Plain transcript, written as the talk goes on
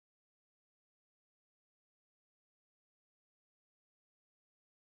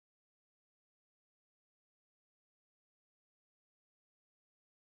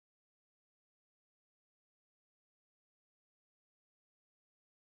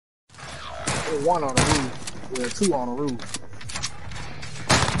one on the roof. Yeah, two on the roof.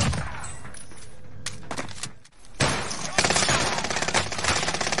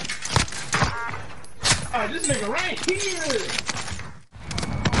 Oh, this nigga right here.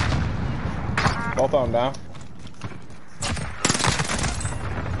 Both of them down.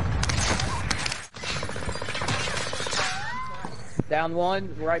 Down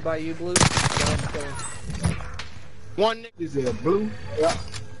one, right by you, Blue. One nigga is there, Blue. Yep.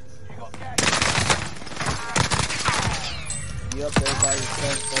 Yep, everybody's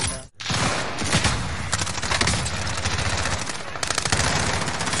standing now.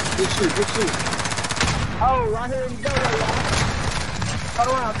 Good shoot, good shoot. Oh, right here in the doorway, y'all. Turn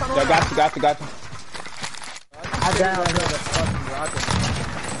around, turn around. Got you. I down the fucking rocket.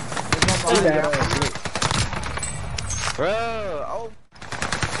 there. Bro, oh.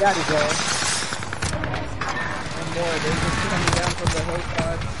 Got it, guys. One more, they're just coming down from the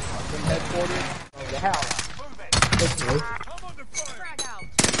hillside, from headquarters. Oh, the house. Okay. Frag out.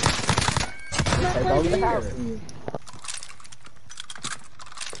 Take over the house.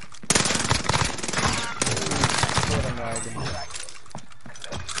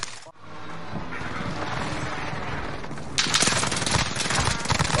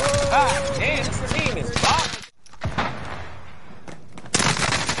 Ah, damn, this team is fucked.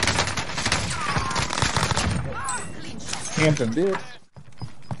 Hampton did.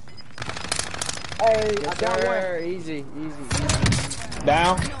 Hey, Yes, I got sir. one. Easy.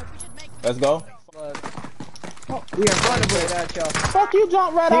 Down. Let's go. We are running with Straight at y'all. Fuck you,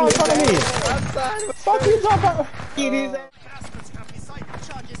 jump right out in front of me. Outside. Fuck you, jump out. Get his ass.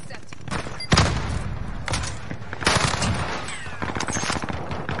 Charges set.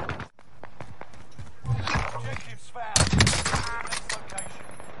 Objectives found. Next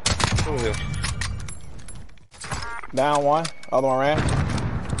location. Down one. Other one ran.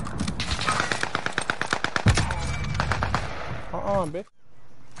 Bitch.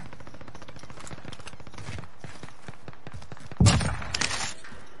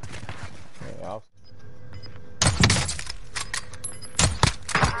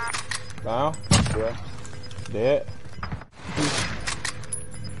 Down. Yeah. Dead.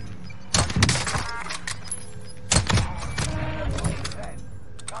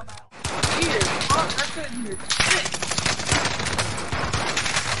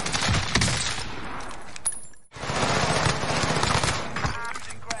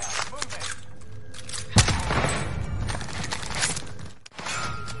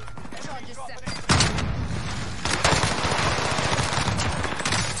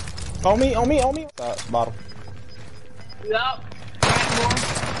 On me. Bottom. Yep.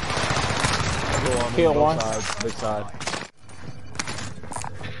 Kill one. Big side.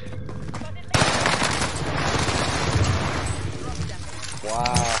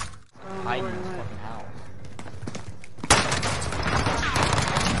 Wow.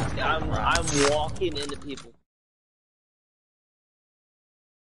 I'm walking into people.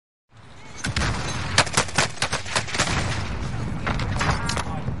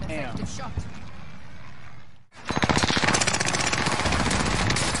 Damn. Shot.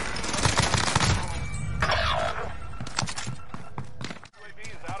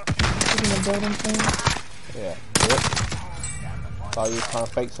 Yeah. Yep. Thought you was trying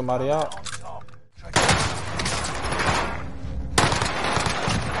to fake somebody out.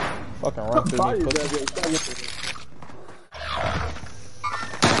 Fucking run through me.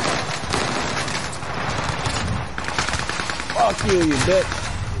 Fuck you, you bitch.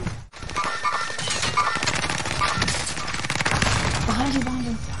 Behind you.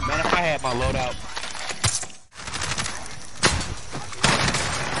 Man, if I had my loadout.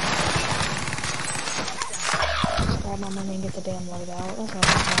 Grab my money and get the damn load out. That's what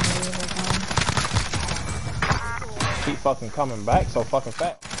I'm trying to do the whole time. Keep fucking coming back so fucking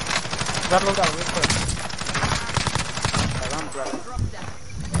fast. Grab load out real quick.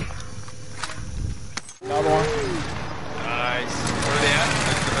 Another one. Nice. Where are they at?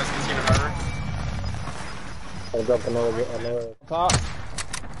 The best team in Harvard? I'll drop another. Top.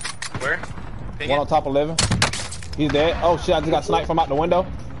 Where? Ping One it. on top of living. He's dead. Oh shit, I just got sniped from out the window.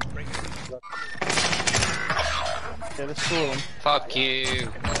 Yeah, let's fool him. Fuck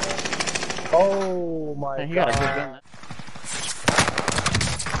you. Oh my Man, he god. got a good gun.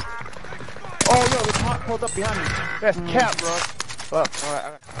 Oh, yo, the top pulled up behind me. That's cap, bro. Fuck.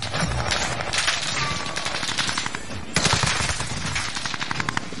 Alright.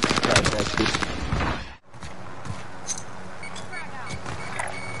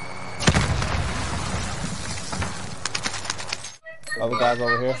 Other guys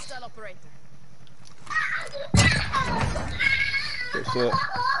over here. Hostile operator. Good shit.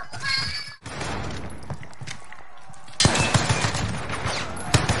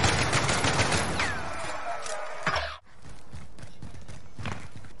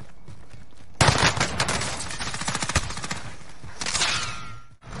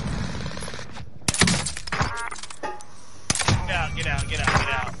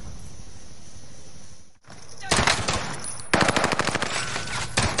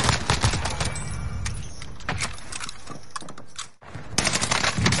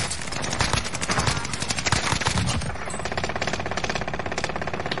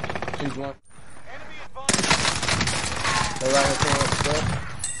 He's one. They right here.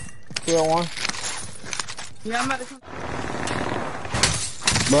 Kill one. Yeah, I'm about to come.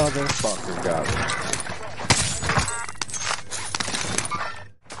 Motherfucker got it.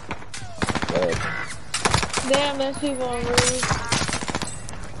 Damn, there's people on roof.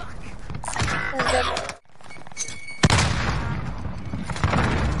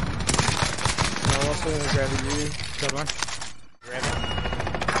 No, I'm still gonna grab you. Come on. Grab it.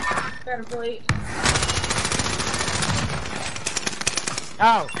 Grab a plate.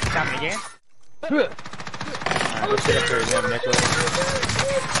 Oh, got me again. Alright, let's get up there again, Nicholas.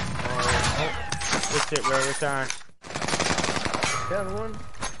 Good shit, bro. Return. Down one.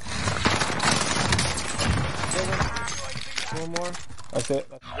 One more. That's it.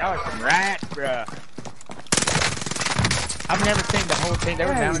 Y'all are some rats, bruh. I've never seen the whole thing. They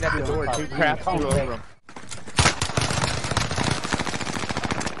were mounted at the door. Two craps flew over them.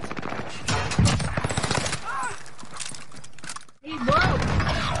 He broke.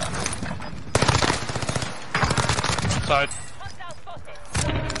 Side.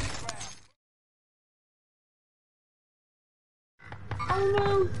 Oh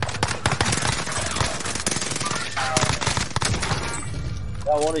no.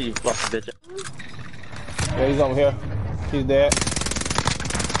 Got one of you fucking bitches. Yeah, he's over here. He's dead.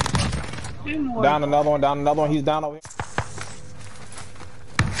 Two more. Down another one. Down another one. He's down over here.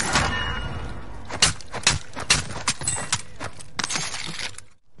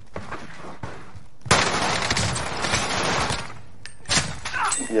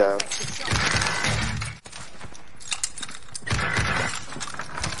 Yeah.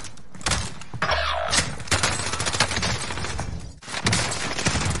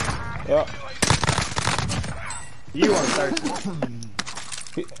 Yep. You are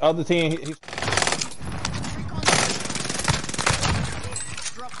thirsty. Other team. He's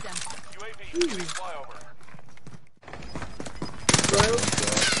Drop them. UAV flyover.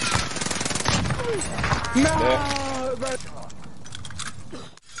 dead.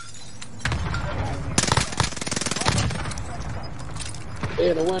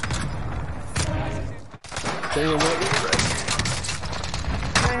 Yeah, the one.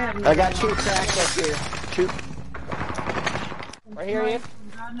 I got two cracks up here. Two. Right here, Ian.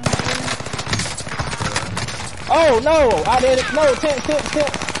 Oh no! I did it. No, tip.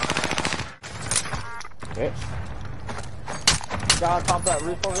 Bitch. God, pop that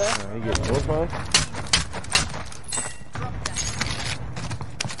roof over there. He getting both one.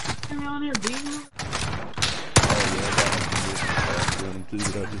 On here, beating.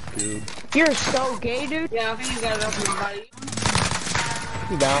 You're so gay, dude. Yeah, I think you got it up in your body.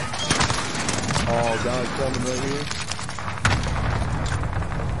 He's down. Oh, God's coming right here.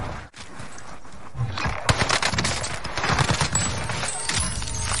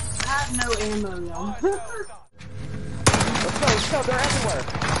 I have no ammo, y'all. Let's go, they're everywhere.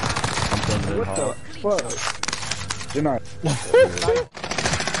 What the fuck? You're not.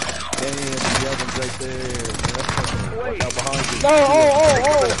 Damn, the oven's right there. Watch out behind you. No, oh.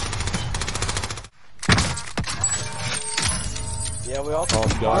 Yeah, we all saw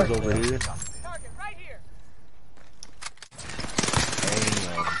guys over here. Target right here.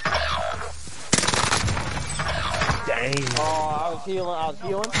 Dang. Oh, I was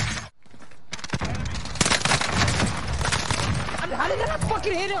healing. How did I not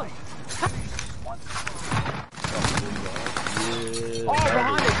fucking hit him? Yeah. Oh,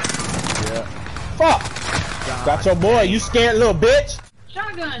 behind it. Yeah. Fuck! Got your boy, you scared little bitch!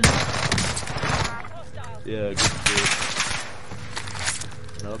 Shotgun. Yeah, good shit.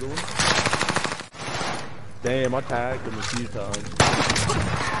 Another one? Damn, I tagged him a few times.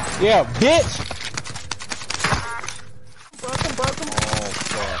 Yeah, bitch! Broke him. Oh,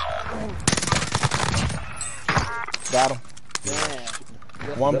 fuck. Got him.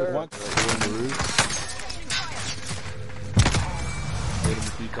 Damn. One. Hit him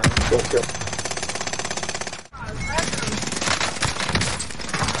a few times.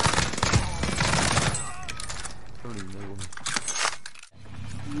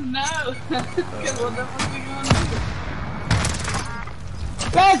 No. What the fuck we gonna do?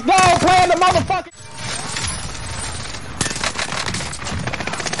 Let's go, playing the motherfucker!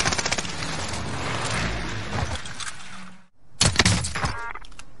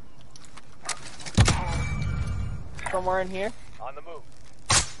 Somewhere in here. On the move.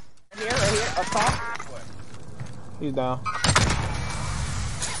 Right here, up top. He's down.